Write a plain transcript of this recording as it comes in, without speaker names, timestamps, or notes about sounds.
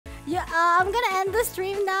Yeah, I'm gonna end the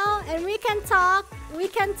stream now, and we can talk. We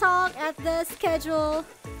can talk at the schedule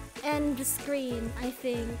and the screen. I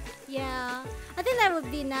think. Yeah, I think that would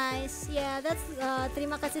be nice. Yeah, that's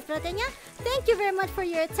terima kasih perhatiannya. Thank you very much for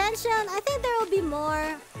your attention. I think there will be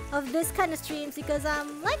more of this kind of streams because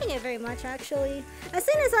I'm liking it very much actually. As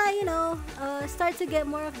soon as I, start to get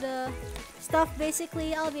more of the stuff,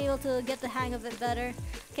 basically, I'll be able to get the hang of it better.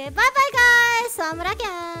 Okay, bye bye guys. Selamat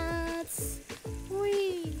rakyat.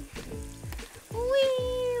 Wee.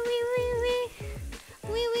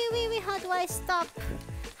 How do I stop?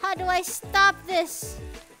 How do I stop this?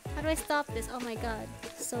 How do I stop this? Oh my god,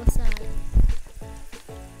 so sad.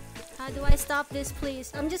 How do I stop this,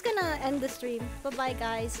 please? I'm just gonna end the stream. Bye bye,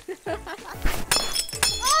 guys.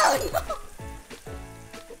 Oh no!